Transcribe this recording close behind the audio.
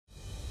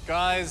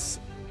Guys,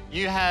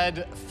 you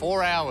had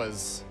 4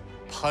 hours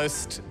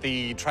post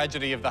the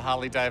tragedy of the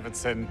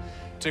Harley-Davidson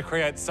to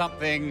create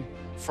something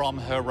from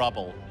her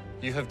rubble.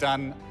 You have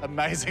done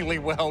amazingly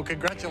well.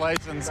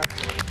 Congratulations.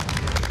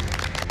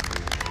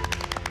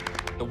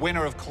 The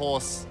winner, of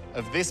course,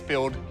 of this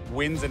build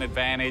wins an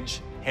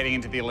advantage heading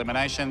into the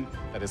elimination.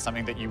 That is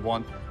something that you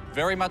want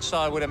very much so,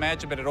 I would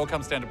imagine, but it all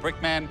comes down to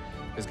Brickman,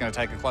 who's going to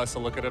take a closer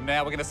look at him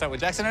now. We're going to start with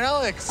Jackson and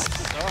Alex.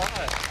 All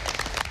right.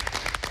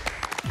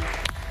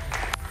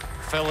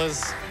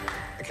 Fellas,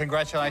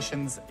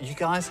 congratulations. You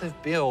guys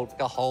have built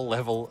a whole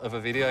level of a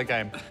video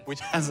game,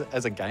 which as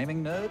a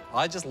gaming nerd,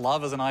 I just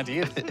love as an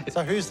idea.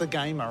 So who's the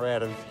gamer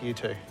out of you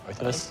two?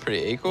 Both of us.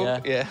 Pretty equal.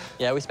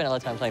 Yeah, we spent a lot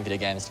of time playing video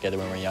games together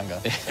when we were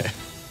younger.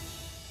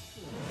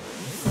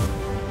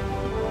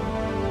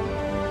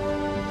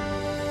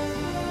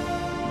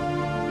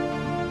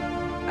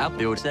 Our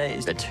build today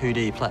is a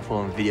 2D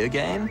platform video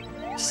game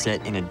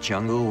set in a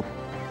jungle.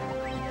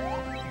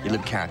 Your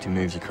little character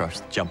moves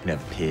across, jumping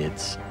over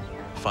piers,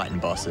 fighting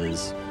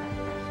bosses.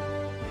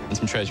 And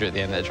some treasure at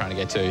the end that they're trying to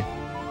get to.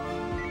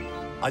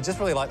 I just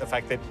really like the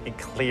fact that it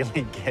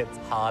clearly gets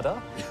harder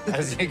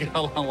as you go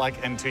along,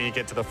 like, until you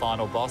get to the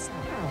final boss.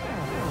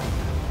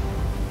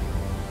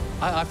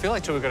 I feel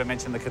like, too, we've got to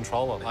mention the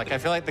controller. Like, I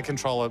feel like the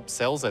controller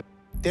sells it.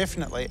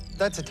 Definitely.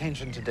 That's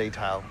attention to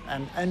detail,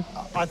 and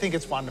I think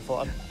it's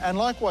wonderful. And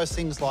likewise,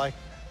 things like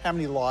how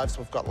many lives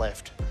we've got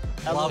left.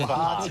 Love the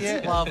hearts.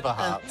 Yeah, love the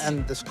hearts.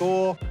 And the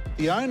score.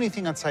 The only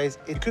thing I'd say is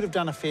it could have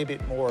done a fair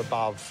bit more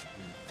above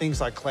things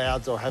like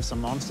clouds or have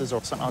some monsters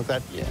or something like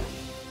that. Yeah.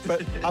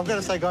 But I've got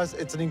to say, guys,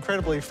 it's an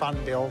incredibly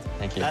fun build.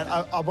 Thank you. And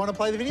I want to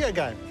play the video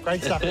game.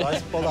 Great stuff,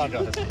 guys. Well done,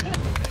 guys.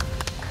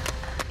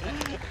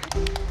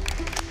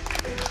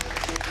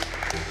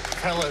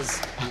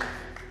 Fellas,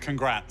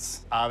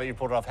 congrats that you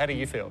pulled it off. How do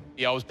you feel?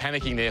 Yeah, I was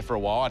panicking there for a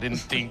while. I didn't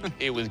think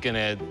it was going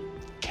to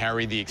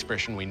carry the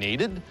expression we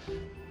needed.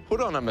 Put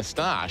on a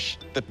moustache,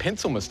 the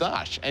pencil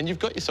moustache, and you've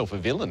got yourself a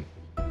villain.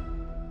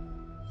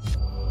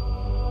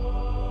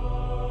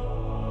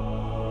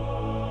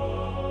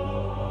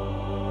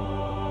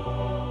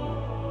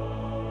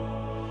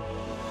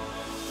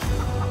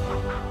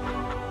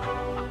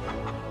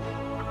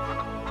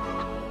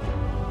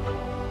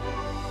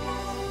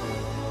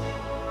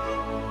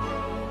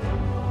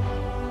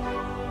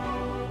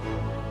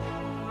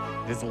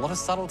 There's a lot of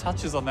subtle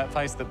touches on that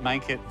face that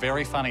make it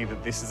very funny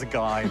that this is a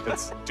guy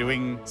that's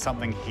doing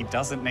something he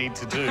doesn't need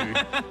to do,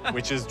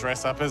 which is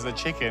dress up as a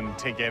chicken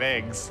to get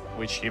eggs,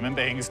 which human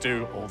beings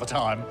do all the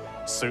time,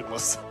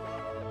 suitless.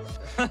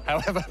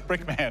 However,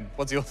 Brickman,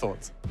 what's your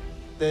thoughts?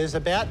 There's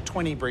about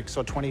 20 bricks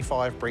or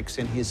 25 bricks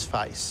in his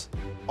face.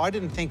 I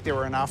didn't think there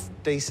were enough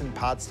decent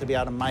parts to be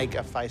able to make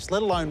a face,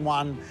 let alone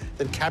one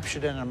that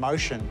captured an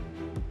emotion.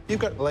 You've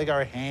got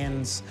Lego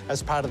hands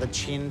as part of the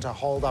chin to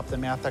hold up the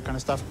mouth, that kind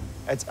of stuff.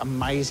 It's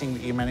amazing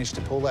that you managed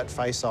to pull that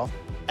face off.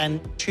 And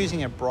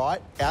choosing a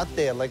bright, out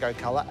there Lego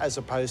colour as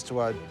opposed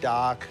to a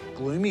dark,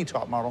 gloomy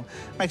type model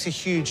makes a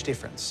huge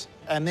difference.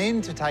 And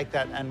then to take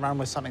that and run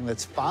with something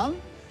that's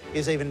fun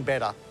is even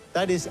better.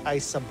 That is a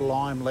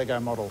sublime Lego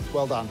model.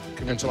 Well done.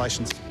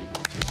 Congratulations.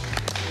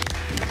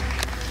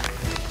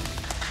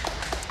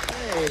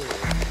 Hey.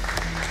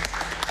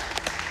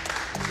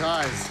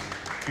 Guys,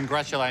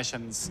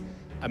 congratulations.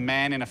 A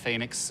man in a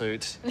phoenix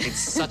suit. It's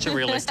such a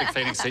realistic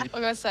phoenix suit. I've got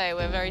to say,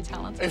 we're very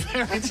talented.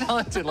 Very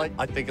talented. Like,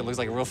 I think it looks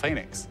like a real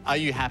phoenix. Are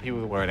you happy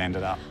with where it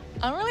ended up?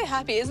 I'm really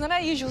happy. It's not our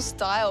usual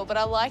style, but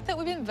I like that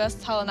we've been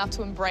versatile enough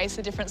to embrace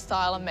a different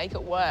style and make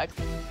it work.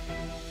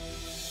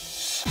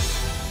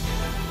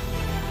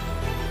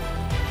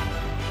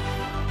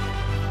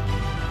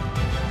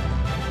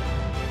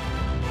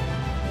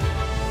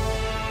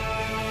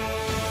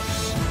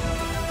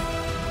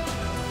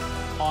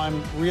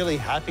 I'm really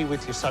happy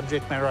with your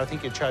subject matter. I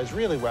think you chose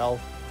really well.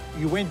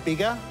 You went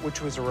bigger,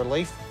 which was a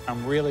relief.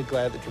 I'm really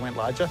glad that you went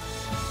larger.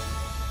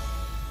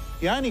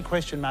 The only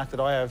question mark that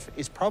I have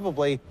is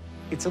probably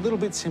it's a little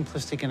bit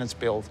simplistic in its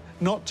build,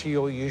 not to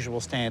your usual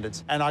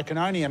standards. And I can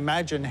only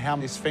imagine how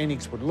this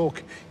Phoenix would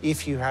look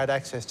if you had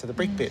access to the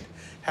brick bit.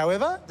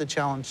 However, the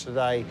challenge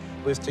today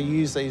was to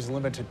use these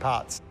limited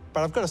parts.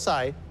 But I've got to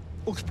say,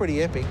 looks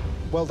pretty epic.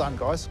 Well done,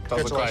 guys.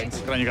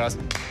 Congratulations. Good on you guys.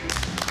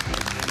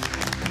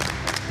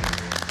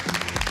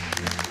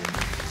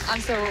 I'm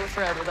so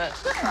thrilled with it.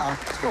 Oh,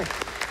 it's cool.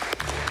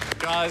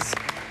 Guys,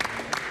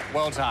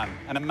 well done.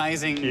 An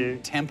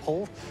amazing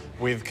temple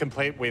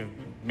complete with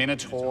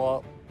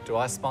Minotaur. Do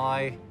I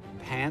spy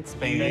pants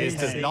being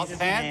used as not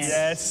pants?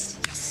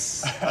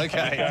 Yes.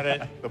 Okay. Got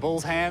it. The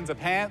bull's hands are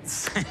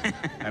pants,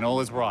 and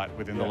all is right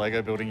within the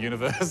Lego building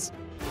universe.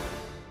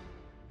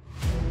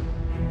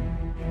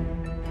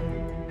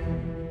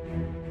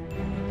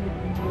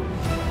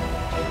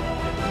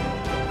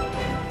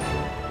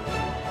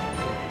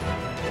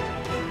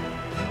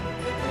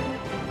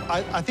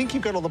 I think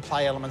you've got all the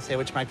play elements there,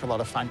 which make for a lot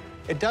of fun.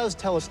 It does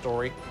tell a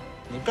story.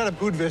 You've got a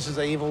good versus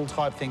evil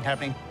type thing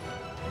happening.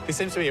 There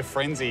seems to be a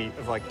frenzy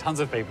of, like, tons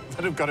of people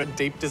that have got a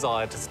deep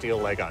desire to steal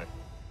Lego.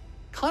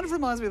 Kind of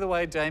reminds me of the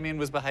way Damien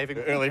was behaving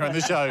earlier in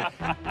the show.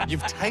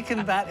 You've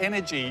taken that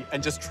energy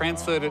and just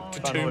transferred it to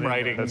tomb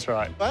rating. That's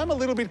right. I am a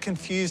little bit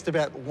confused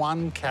about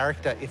one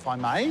character, if I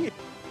may.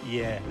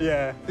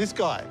 Yeah. This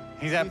guy.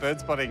 He's out bird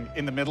spotting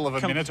in the middle of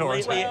a Minotaur.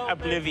 Completely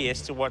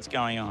oblivious to what's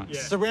going on.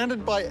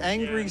 Surrounded by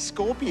angry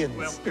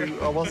scorpions, who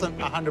I wasn't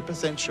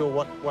 100% sure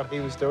what he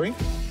was doing.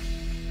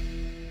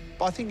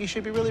 I think you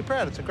should be really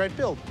proud. It's a great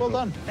build. Well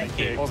done. Thank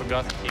you. Awesome,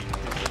 guys.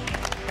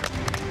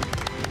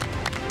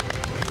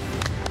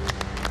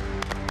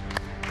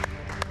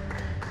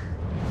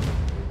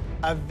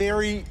 A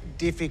very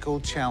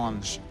difficult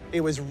challenge.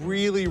 It was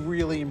really,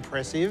 really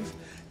impressive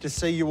to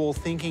see you all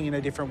thinking in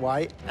a different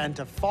way and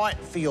to fight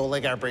for your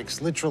Lego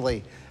bricks,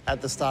 literally,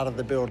 at the start of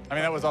the build. I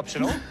mean, that was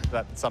optional,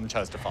 but some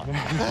chose to fight.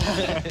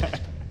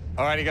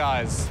 Alrighty,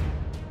 guys.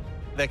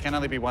 There can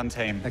only be one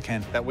team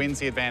that wins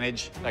the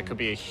advantage. That could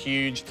be a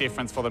huge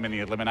difference for them in the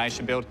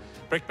elimination build.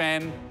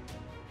 Brickman,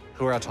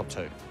 who are our top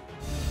two?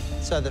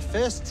 So the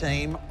first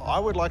team I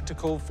would like to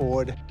call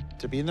forward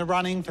to be in the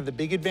running for the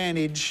big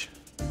advantage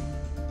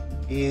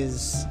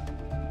is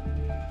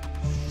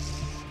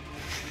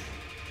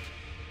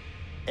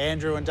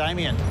Andrew and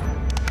Damien.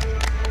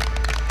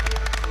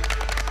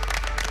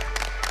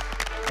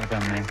 Well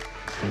done, man.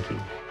 Thank you.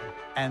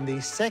 And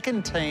the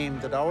second team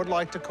that I would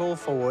like to call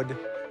forward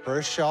for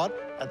a shot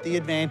at the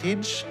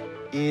advantage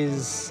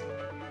is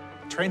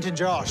Trent and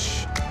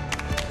Josh.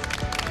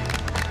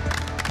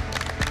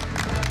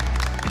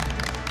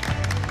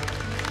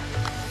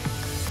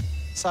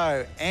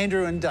 So,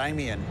 Andrew and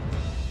Damien,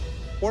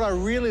 what I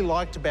really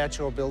liked about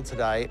your build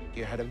today,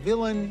 you had a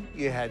villain,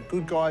 you had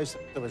good guys,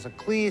 there was a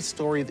clear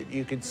story that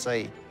you could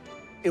see.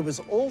 It was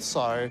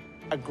also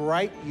a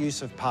great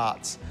use of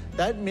parts.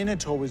 That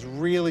Minotaur was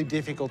really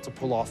difficult to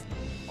pull off.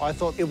 I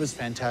thought it was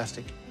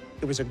fantastic.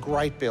 It was a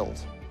great build.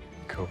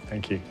 Cool,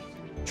 thank you.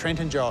 Trent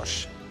and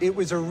Josh, it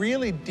was a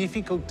really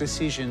difficult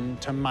decision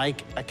to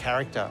make a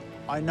character.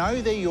 I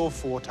know they're your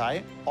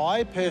forte.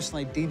 I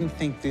personally didn't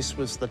think this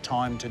was the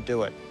time to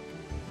do it.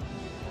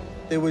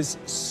 There was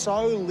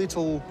so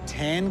little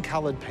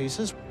tan-coloured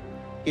pieces,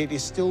 yet you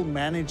still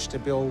managed to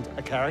build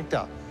a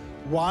character.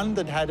 One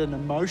that had an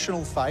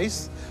emotional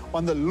face,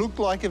 one that looked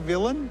like a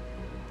villain.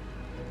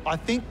 I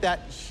think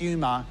that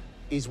humour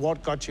is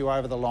what got you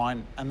over the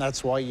line, and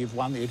that's why you've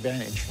won the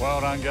advantage.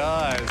 Well done,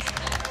 guys.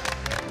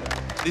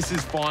 This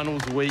is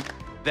finals week.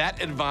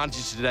 That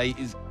advantage today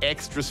is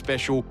extra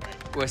special.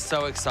 We're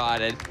so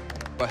excited.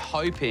 We're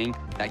hoping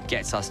that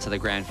gets us to the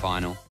grand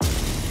final.